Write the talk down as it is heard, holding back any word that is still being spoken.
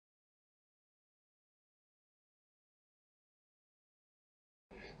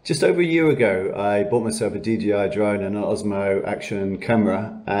Just over a year ago, I bought myself a DJI drone and an Osmo action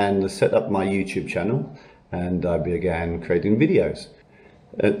camera and set up my YouTube channel, and I began creating videos.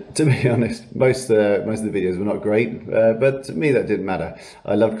 To be honest, most of the videos were not great, but to me that didn't matter.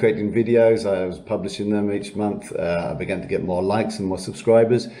 I loved creating videos. I was publishing them each month. I began to get more likes and more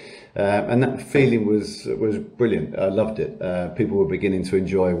subscribers, and that feeling was brilliant. I loved it. People were beginning to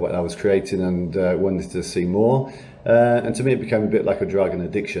enjoy what I was creating and wanted to see more. And to me, it became a bit like a drug and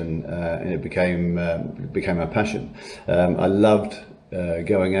addiction, and it became a passion. I loved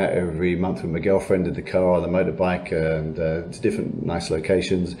going out every month with my girlfriend in the car or the motorbike and to different nice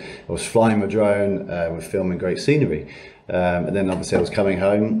locations. I was flying my drone, was filming great scenery, and then obviously I was coming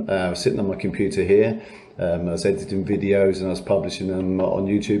home. I was sitting on my computer here. I was editing videos and I was publishing them on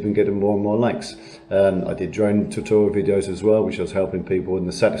YouTube and getting more and more likes. I did drone tutorial videos as well, which I was helping people, and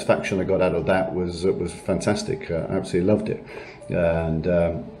the satisfaction I got out of that was fantastic. I absolutely loved it.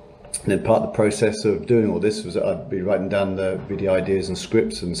 And then part of the process of doing all this was that I'd be writing down the video ideas and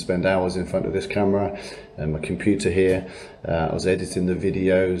scripts and spend hours in front of this camera and my computer here. I was editing the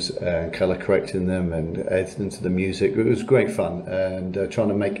videos and color correcting them and editing to the music. It was great fun, and trying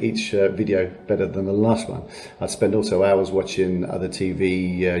to make each video better than the last one. I'd spend also hours watching other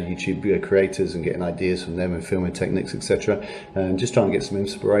TV, YouTube creators and getting ideas from them and filming techniques, etc. and just trying to get some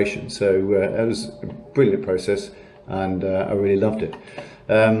inspiration. So it was a brilliant process, and I really loved it.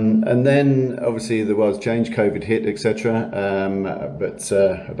 And then obviously the world's changed, COVID hit, etc. But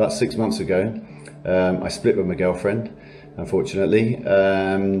about 6 months ago, I split with my girlfriend, unfortunately.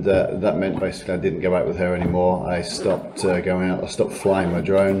 That meant basically I didn't go out with her anymore. I stopped going out, I stopped flying my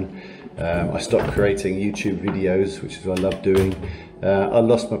drone. I stopped creating YouTube videos, which is what I love doing. I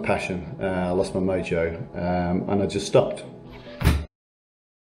lost my passion, I lost my mojo, and I just stopped.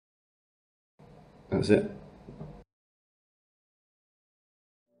 That's it.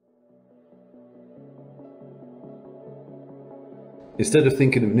 Instead of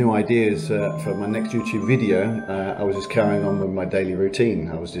thinking of new ideas for my next YouTube video, I was just carrying on with my daily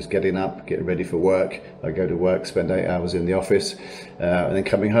routine. I was just getting up, getting ready for work. I go to work, spend 8 hours in the office, and then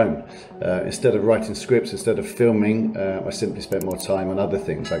coming home. Instead of writing scripts, instead of filming, I simply spent more time on other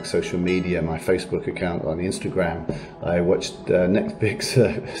things like social media, my Facebook account, on Instagram. I watched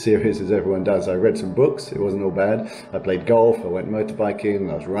Netflix series as everyone does. I read some books, it wasn't all bad. I played golf, I went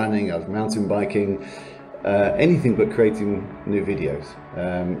motorbiking, I was running, I was mountain biking. Anything but creating new videos.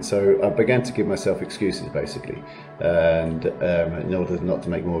 So I began to give myself excuses basically, and in order not to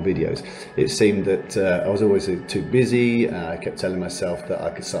make more videos. It seemed that I was always too busy. I kept telling myself that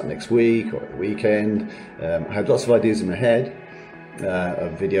I could start next week or at the weekend. I had lots of ideas in my head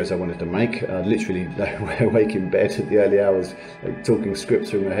of videos I wanted to make. I'd literally lay awake in bed at the early hours talking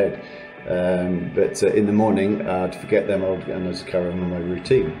scripts through my head. But in the morning I'd forget them and I'd just carry on with my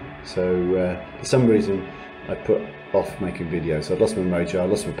routine. So for some reason I put off making videos. I lost my mojo, I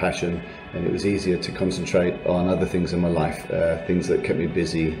lost my passion, and it was easier to concentrate on other things in my life, things that kept me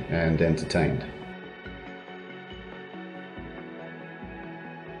busy and entertained.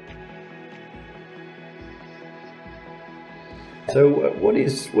 So what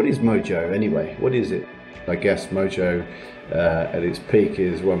is mojo anyway? What is it? I guess mojo at its peak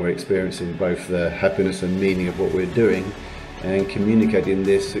is when we're experiencing both the happiness and meaning of what we're doing and communicating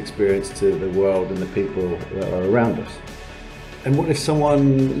this experience to the world and the people that are around us. And what if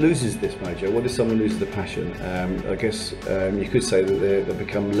someone loses this mojo? What if someone loses the passion? I guess you could say that they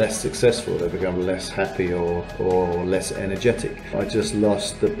become less successful, they become less happy or less energetic. I just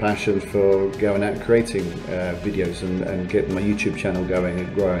lost the passion for going out and creating videos and getting my YouTube channel going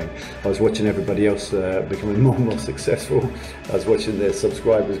and growing. I was watching everybody else becoming more and more successful. I was watching their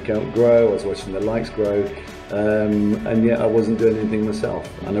subscribers count grow, I was watching the likes grow, and yet I wasn't doing anything myself.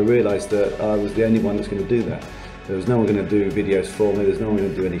 And I realised that I was the only one that's going to do that. There was no one going to do videos for me, there's no one going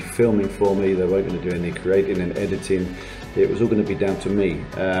to do any filming for me, they weren't going to do any creating and editing. It was all going to be down to me,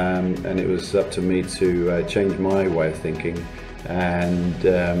 and it was up to me to change my way of thinking and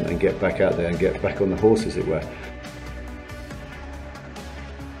get back out there and get back on the horse, as it were.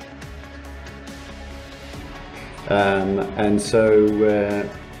 And so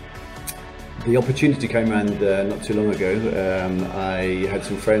the opportunity came around not too long ago. I had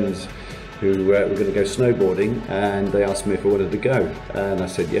some friends who were going to go snowboarding, and they asked me if I wanted to go, and I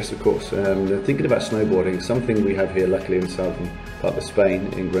said yes, of course. They're thinking about snowboarding, something we have here luckily in southern part of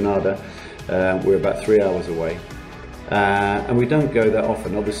Spain, in Granada. We're about 3 hours away, and we don't go that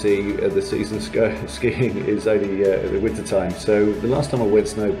often. Obviously the season skiing is only the winter time, so the last time I went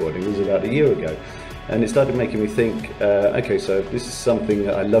snowboarding was about a year ago. And it started making me think, okay, so this is something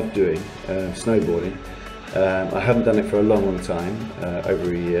that I love doing, snowboarding. I haven't done it for a long time,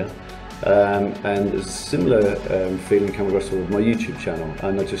 over a year. And there's a similar feeling coming across with my YouTube channel,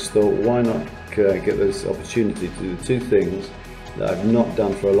 and I just thought, why not get this opportunity to do the two things that I've not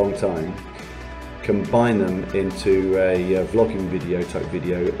done for a long time, combine them into a vlogging video type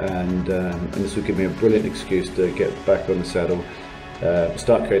video, and this will give me a brilliant excuse to get back on the saddle,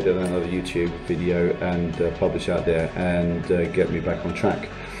 start creating another YouTube video and publish out there, and get me back on track.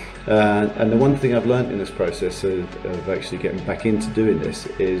 And the one thing I've learned in this process of actually getting back into doing this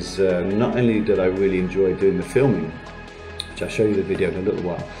is not only did I really enjoy doing the filming, which I'll show you the video in a little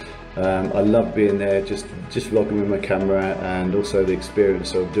while. I love being there, just vlogging with my camera, and also the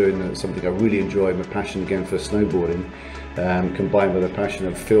experience of doing something I really enjoy, my passion again for snowboarding, combined with a passion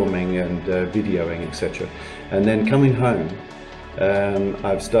of filming and videoing, etc. And then coming home,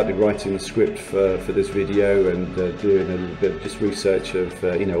 I've started writing the script for this video, and doing a little bit of just research of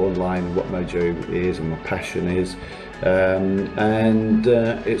online, what mojo is and my passion is, and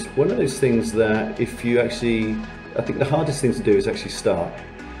it's one of those things that if you actually, I think the hardest thing to do is actually start.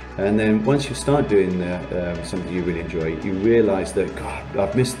 And then once you start doing something you really enjoy, you realise that, God,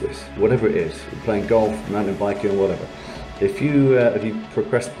 I've missed this, whatever it is, playing golf, mountain biking, or whatever. If you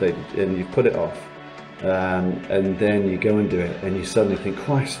procrastinate and you put it off, and then you go and do it, and you suddenly think,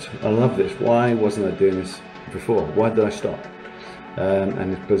 Christ, I love this, why wasn't I doing this before? Why did I stop?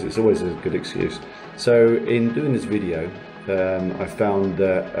 And because it's always a good excuse. So in doing this video, I found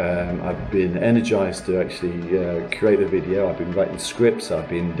that I've been energized to actually create the video. I've been writing scripts, I've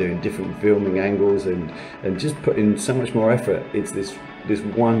been doing different filming angles, and just putting so much more effort into this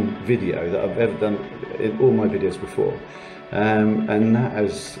one video that I've ever done in all my videos before. And that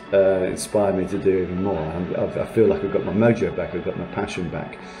has inspired me to do even more. I feel like I've got my mojo back, I've got my passion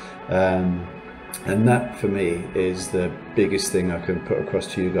back. And that for me is the biggest thing I can put across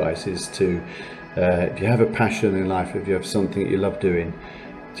to you guys, is to if you have a passion in life, if you have something that you love doing,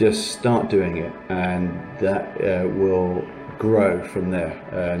 just start doing it, and that will grow from there,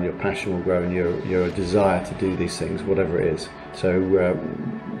 and your passion will grow, and your desire to do these things, whatever it is. So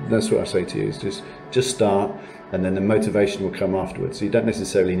that's what I say to you, is just start, and then the motivation will come afterwards. So you don't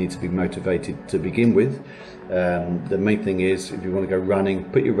necessarily need to be motivated to begin with. The main thing is, if you want to go running,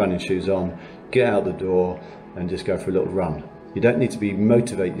 put your running shoes on, get out the door and just go for a little run. You don't need to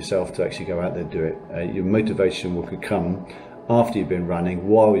motivate yourself to actually go out there and do it. Your motivation will come after you've been running,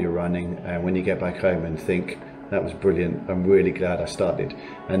 while you're running, and when you get back home and think, that was brilliant, I'm really glad I started.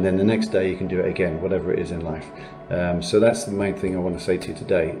 And then the next day you can do it again, whatever it is in life. So that's the main thing I want to say to you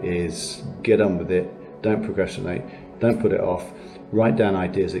today, is get on with it. Don't procrastinate, don't put it off, write down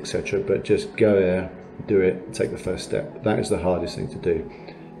ideas, etc. But just go there, do it, take the first step. That is the hardest thing to do.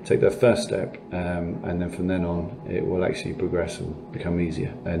 Take that first step, and then from then on it will actually progress and become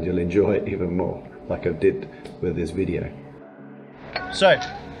easier, and you'll enjoy it even more, like I did with this video. So,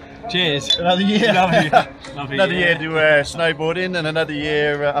 cheers. Another year. Another year to snowboarding, and another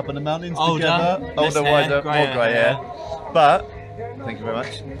year up in the mountains together. Older, wiser, more grey hair. But thank you very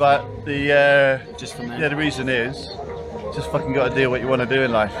much. But the just from there. Yeah, the reason is, just fucking got to do what you want to do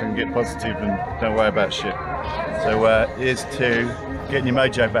in life and get positive and don't worry about shit. So here's to getting your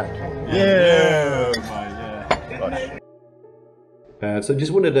mojo back. So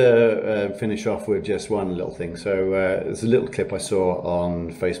just wanted to finish off with just one little thing. So there's a little clip I saw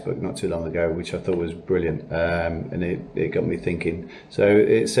on Facebook not too long ago, which I thought was brilliant, and it got me thinking. So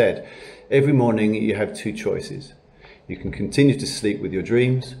it said, every morning you have two choices. You can continue to sleep with your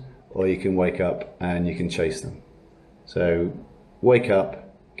dreams, or you can wake up and you can chase them. So wake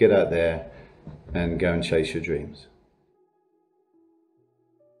up, get out there and go and chase your dreams.